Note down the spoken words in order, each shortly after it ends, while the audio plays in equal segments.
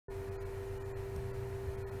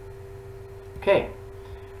Okay,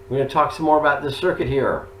 we're going to talk some more about this circuit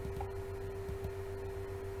here.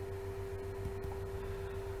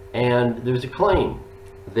 And there's a claim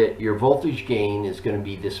that your voltage gain is going to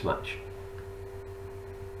be this much.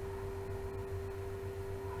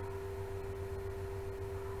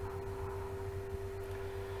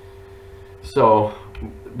 So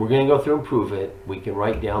we're going to go through and prove it. We can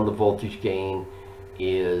write down the voltage gain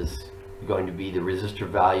is going to be the resistor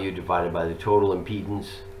value divided by the total impedance.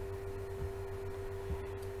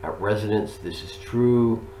 At resonance, this is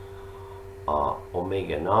true.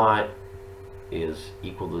 Omega naught is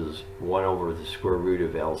equal to 1 over the square root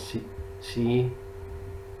of LC.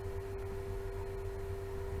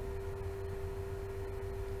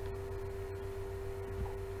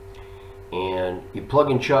 And you plug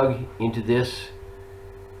and chug into this,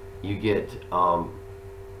 you get, for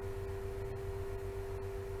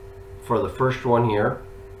the first one here,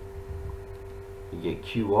 you get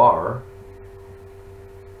QR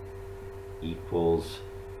equals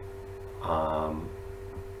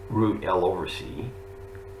root L over C.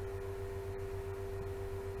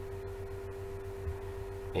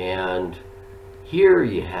 And here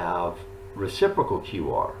you have reciprocal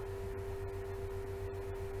QR.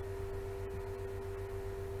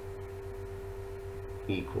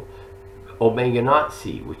 Equals omega naught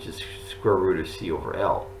C, which is square root of C over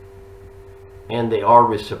L. And they are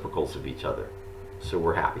reciprocals of each other, so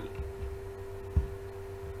we're happy.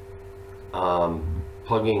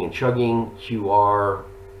 Plugging and chugging, QR,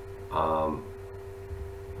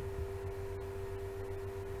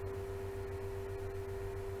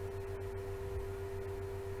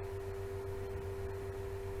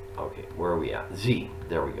 okay, where are we at? Z,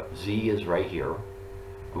 there we go. Z is right here.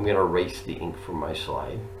 I'm going to erase the ink from my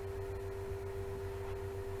slide.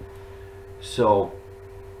 So,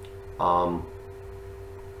 QR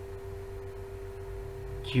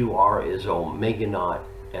is omega naught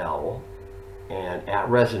L, and at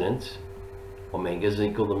resonance, omega is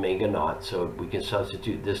equal to omega naught, so we can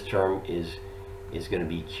substitute this term is going to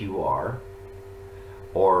be QR,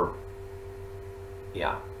 or,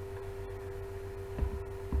 yeah.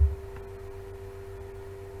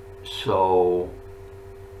 So,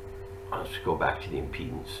 let's go back to the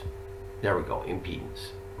impedance. There we go,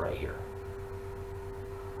 impedance, right here.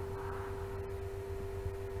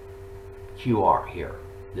 QR here.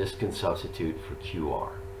 This can substitute for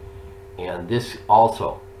QR. And this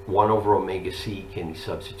also, 1 over omega C can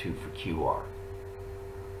substitute for QR.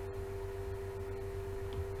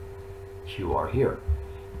 QR here.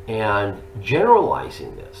 And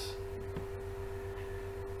generalizing this,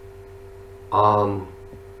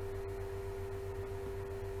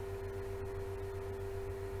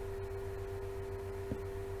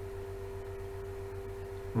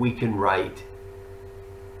 we can write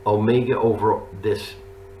omega over this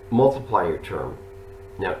multiplier term.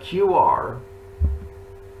 Now QR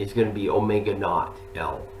is going to be omega naught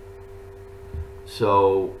L.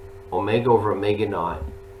 So omega over omega naught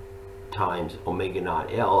times omega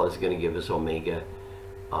naught L is going to give us omega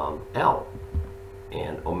L.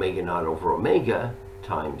 And omega naught over omega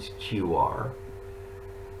times QR.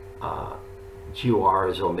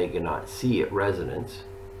 QR is omega naught C at resonance.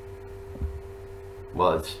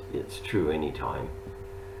 Well, it's true anytime.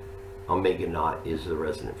 Omega naught is the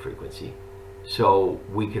resonant frequency. So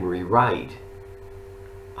we can rewrite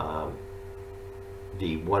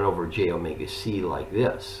the 1 over j omega C like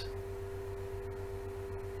this.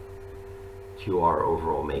 QR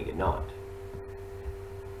over omega naught.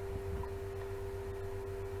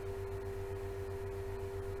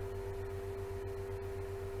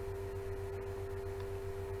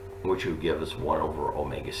 Which would give us 1 over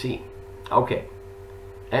omega C. Okay.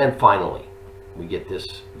 And finally, we get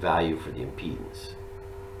this value for the impedance.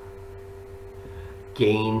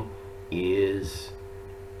 Gain is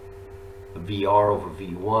VR over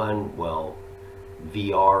V1. Well,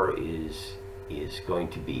 VR is going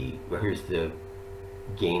to be, well, here's the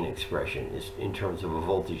gain expression, is in terms of a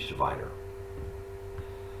voltage divider.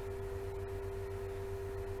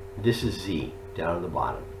 This is Z down at the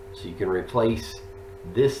bottom. So you can replace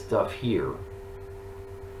this stuff here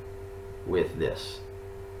with this.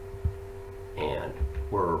 And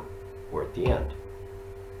we're at the end.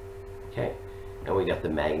 Okay, and we got the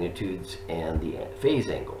magnitudes and the phase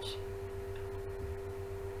angles.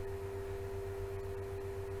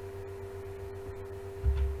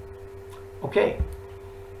 Okay,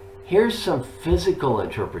 here's some physical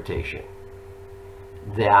interpretation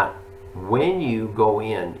that when you go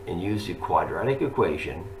in and use the quadratic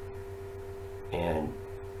equation and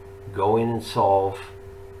go in and solve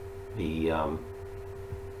the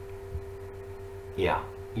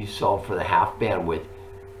you solve for the half bandwidth,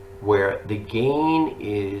 where the gain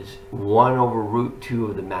is 1 over root 2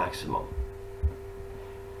 of the maximum.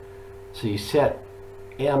 So you set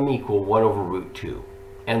m equal 1 over root 2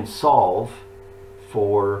 and solve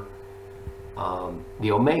for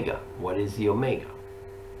the omega. What is the omega?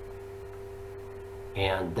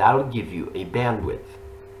 And that'll give you a bandwidth.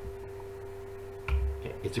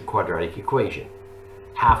 Okay, it's a quadratic equation.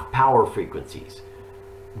 Half power frequencies.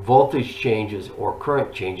 Voltage changes or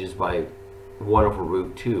current changes by 1 over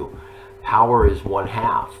root 2. Power is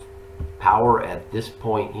 1/2. Power at this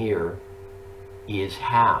point here is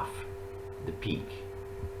half the peak.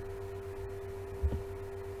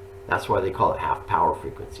 That's why they call it half power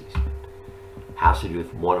frequencies. Has to do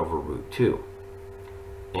with 1 over root 2.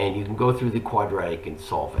 And you can go through the quadratic and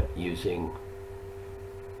solve it using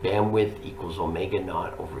bandwidth equals omega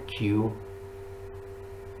naught over Q.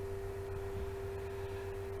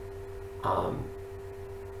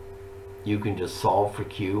 You can just solve for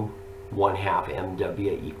Q. 1/2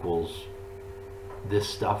 MW equals this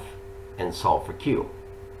stuff, and solve for Q.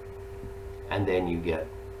 And then you get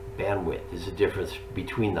bandwidth is the difference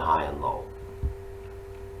between the high and low.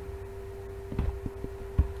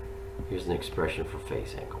 Here's an expression for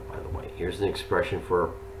phase angle, by the way. Here's an expression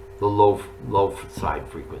for the low side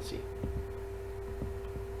frequency.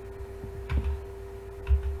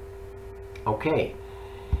 Okay.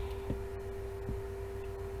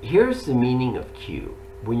 Here's the meaning of Q.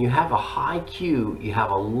 When you have a high Q, you have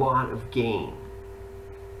a lot of gain.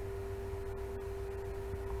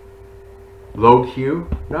 Low Q,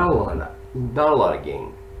 not a lot of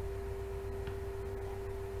gain.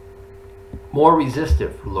 More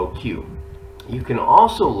resistive for low Q. You can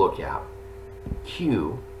also look at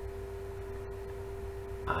Q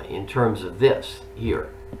in terms of this here,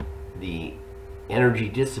 the energy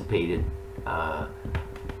dissipated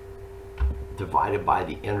divided by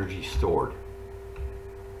the energy stored.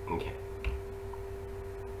 Okay.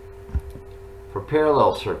 For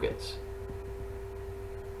parallel circuits,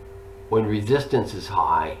 when resistance is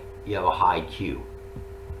high, you have a high Q.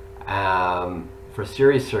 For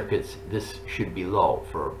series circuits, this should be low.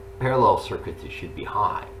 For parallel circuits, it should be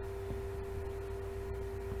high.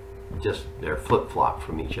 Just they're flip-flop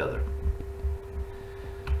from each other.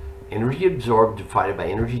 Energy absorbed divided by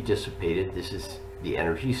energy dissipated. This is the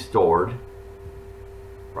energy stored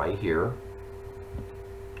right here.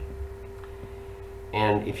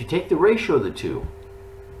 And if you take the ratio of the two,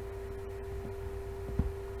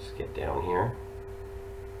 let's get down here.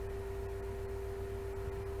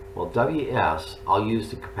 Well, Ws, I'll use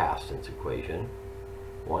the capacitance equation.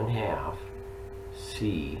 1/2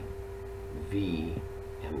 C V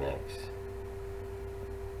mx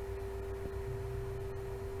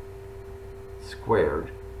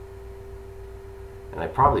squared. And I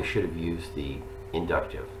probably should have used the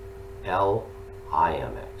inductive. L I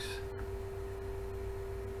mx.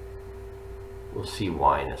 We'll see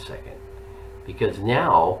why in a second. Because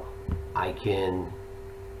now I can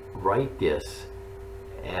write this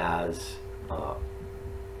as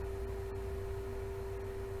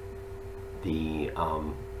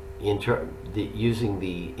using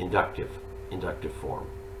the inductive form,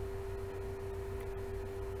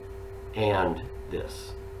 and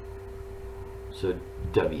this. So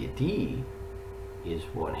WD is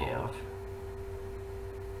 1/2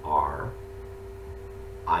 R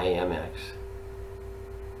IMX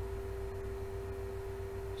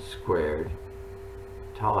squared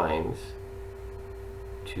times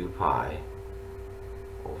 2 pi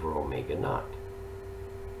over omega naught.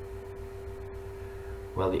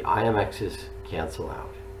 Well, the IMX's cancel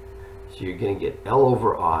out. So you're going to get L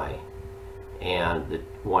over I, and the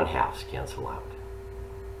 1/2s cancel out.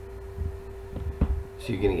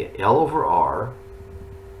 So you're going to get L over R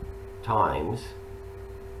times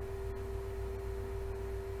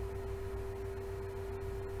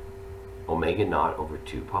omega naught over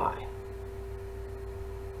 2 pi.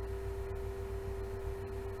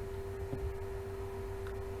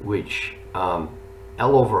 Which L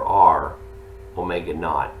over R omega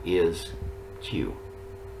naught is Q.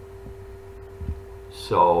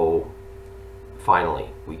 So finally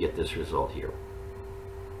we get this result here.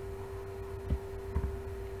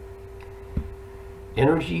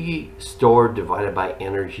 Energy stored divided by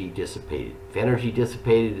energy dissipated. If energy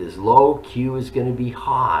dissipated is low, Q is going to be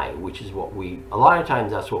high, which is what a lot of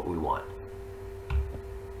times that's what we want.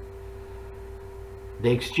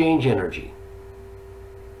 They exchange energy.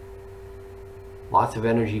 Lots of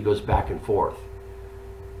energy goes back and forth.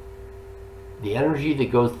 The energy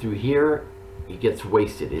that goes through here, it gets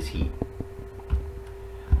wasted as heat.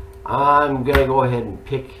 I'm going to go ahead and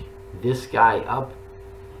pick this guy up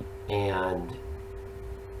and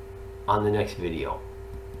on the next video.